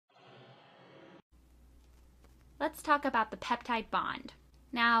let's talk about the peptide bond.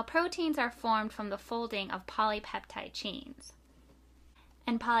 Now, proteins are formed from the folding of polypeptide chains.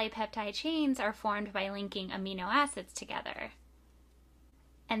 And polypeptide chains are formed by linking amino acids together.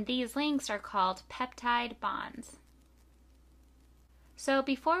 And these links are called peptide bonds. So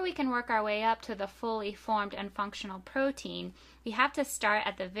before we can work our way up to the fully formed and functional protein, we have to start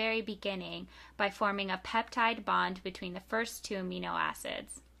at the very beginning by forming a peptide bond between the first two amino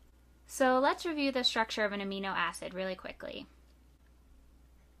acids. So let's review the structure of an amino acid really quickly.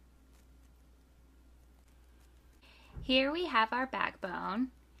 Here we have our backbone,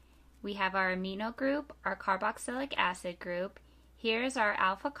 we have our amino group, our carboxylic acid group, here's our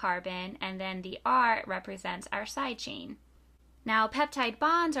alpha carbon, and then the R represents our side chain. Now, peptide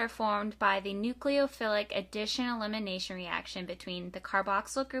bonds are formed by the nucleophilic addition-elimination reaction between the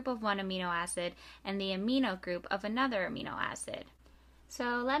carboxyl group of one amino acid and the amino group of another amino acid.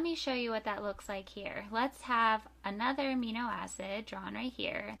 So let me show you what that looks like here. Let's have another amino acid drawn right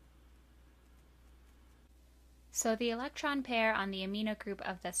here. So the electron pair on the amino group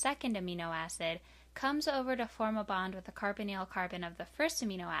of the second amino acid comes over to form a bond with the carbonyl carbon of the first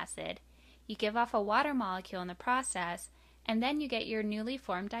amino acid. You give off a water molecule in the process, and then you get your newly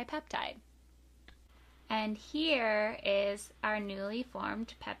formed dipeptide. And here is our newly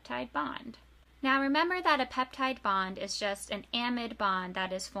formed peptide bond. Now remember that a peptide bond is just an amide bond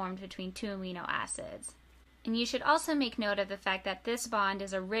that is formed between two amino acids. And you should also make note of the fact that this bond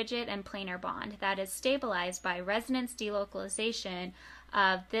is a rigid and planar bond that is stabilized by resonance delocalization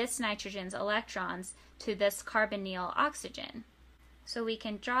of this nitrogen's electrons to this carbonyl oxygen. So we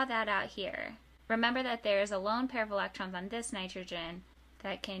can draw that out here. Remember that there is a lone pair of electrons on this nitrogen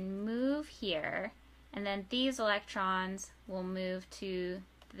that can move here, and then these electrons will move to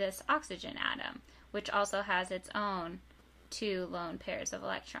this oxygen atom, which also has its own two lone pairs of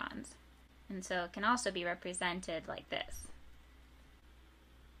electrons. And so it can also be represented like this.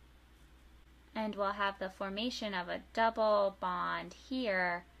 And we'll have the formation of a double bond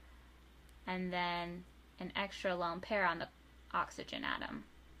here, and then an extra lone pair on the oxygen atom.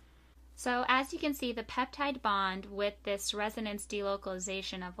 So as you can see, the peptide bond with this resonance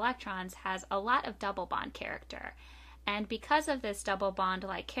delocalization of electrons has a lot of double bond character. And because of this double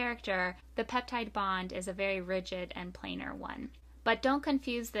bond-like character, the peptide bond is a very rigid and planar one. But don't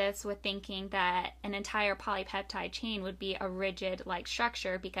confuse this with thinking that an entire polypeptide chain would be a rigid-like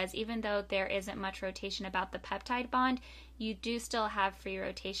structure, because even though there isn't much rotation about the peptide bond, you do still have free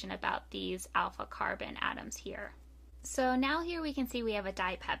rotation about these alpha carbon atoms here. So now here we can see we have a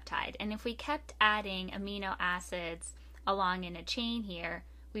dipeptide, and if we kept adding amino acids along in a chain here,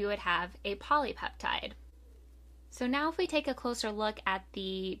 we would have a polypeptide. So now if we take a closer look at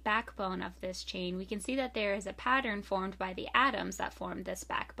the backbone of this chain, we can see that there is a pattern formed by the atoms that form this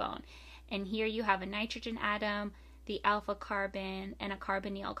backbone. And here you have a nitrogen atom, the alpha carbon, and a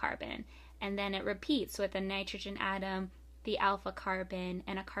carbonyl carbon. And then it repeats with a nitrogen atom, the alpha carbon,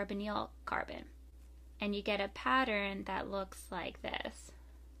 and a carbonyl carbon. And you get a pattern that looks like this.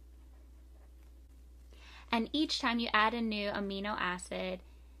 And each time you add a new amino acid,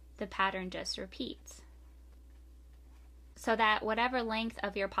 the pattern just repeats. So that whatever length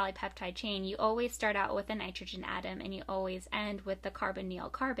of your polypeptide chain, you always start out with a nitrogen atom and you always end with the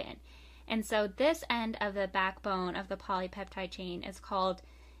carbonyl carbon. And so this end of the backbone of the polypeptide chain is called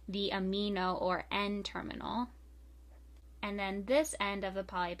the amino or N-terminal. And then this end of the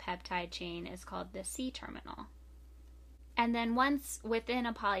polypeptide chain is called the C-terminal. And then once within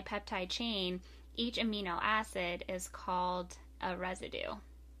a polypeptide chain, each amino acid is called a residue.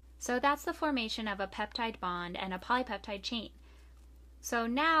 So that's the formation of a peptide bond and a polypeptide chain. So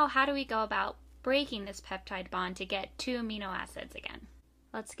now how do we go about breaking this peptide bond to get two amino acids again?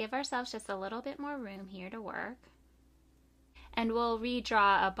 Let's give ourselves just a little bit more room here to work. And we'll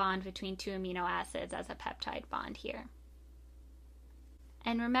redraw a bond between two amino acids as a peptide bond here.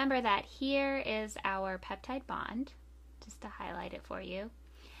 And remember that here is our peptide bond, just to highlight it for you.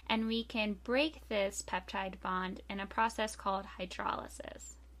 And we can break this peptide bond in a process called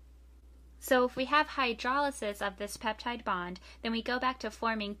hydrolysis. So if we have hydrolysis of this peptide bond, then we go back to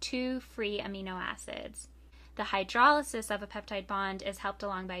forming two free amino acids. The hydrolysis of a peptide bond is helped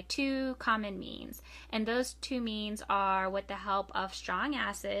along by two common means, and those two means are with the help of strong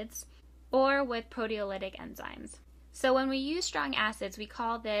acids or with proteolytic enzymes. So when we use strong acids, we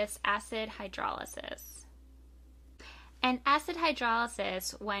call this acid hydrolysis. And acid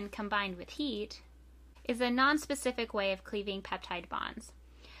hydrolysis, when combined with heat, is a non-specific way of cleaving peptide bonds.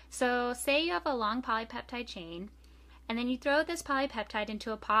 So say you have a long polypeptide chain, and then you throw this polypeptide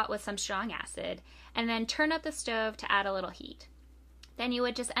into a pot with some strong acid, and then turn up the stove to add a little heat. then you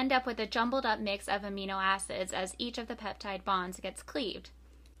would just end up with a jumbled up mix of amino acids as each of the peptide bonds gets cleaved.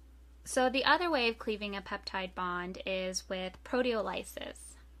 So the other way of cleaving a peptide bond is with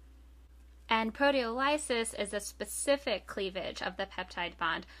proteolysis. And proteolysis is a specific cleavage of the peptide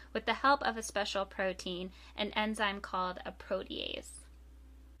bond with the help of a special protein, an enzyme called a protease.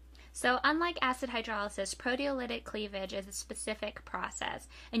 So unlike acid hydrolysis, proteolytic cleavage is a specific process,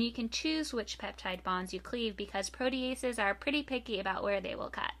 and you can choose which peptide bonds you cleave because proteases are pretty picky about where they will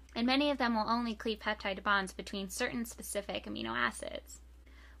cut. And many of them will only cleave peptide bonds between certain specific amino acids.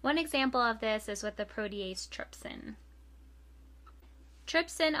 One example of this is with the protease trypsin.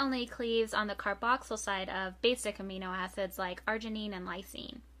 Trypsin only cleaves on the carboxyl side of basic amino acids like arginine and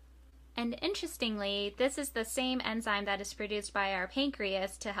lysine. And interestingly, this is the same enzyme that is produced by our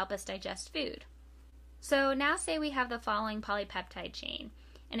pancreas to help us digest food. So now say we have the following polypeptide chain,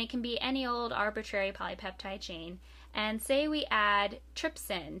 and it can be any old arbitrary polypeptide chain, and say we add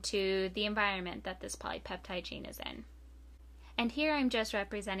trypsin to the environment that this polypeptide chain is in. And here I'm just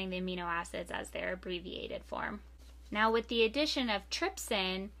representing the amino acids as their abbreviated form. Now with the addition of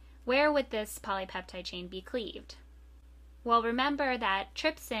trypsin, where would this polypeptide chain be cleaved? Well, remember that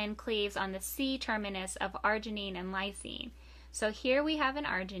trypsin cleaves on the C terminus of arginine and lysine. So here we have an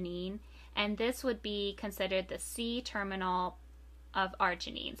arginine, and this would be considered the C terminal of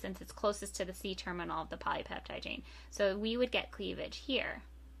arginine since it's closest to the C terminal of the polypeptide chain. So we would get cleavage here.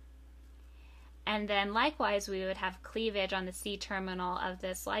 And then likewise, we would have cleavage on the C terminal of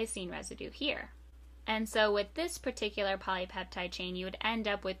this lysine residue here. And so with this particular polypeptide chain, you would end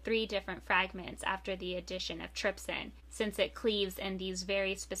up with 3 different fragments after the addition of trypsin, since it cleaves in these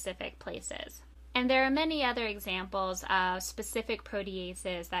very specific places. And there are many other examples of specific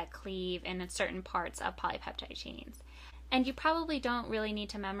proteases that cleave in certain parts of polypeptide chains. And you probably don't really need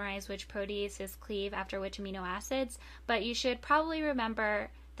to memorize which proteases cleave after which amino acids, but you should probably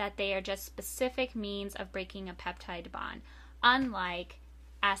remember that they are just specific means of breaking a peptide bond, unlike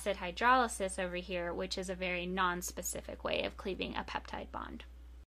acid hydrolysis over here, which is a very non-specific way of cleaving a peptide bond.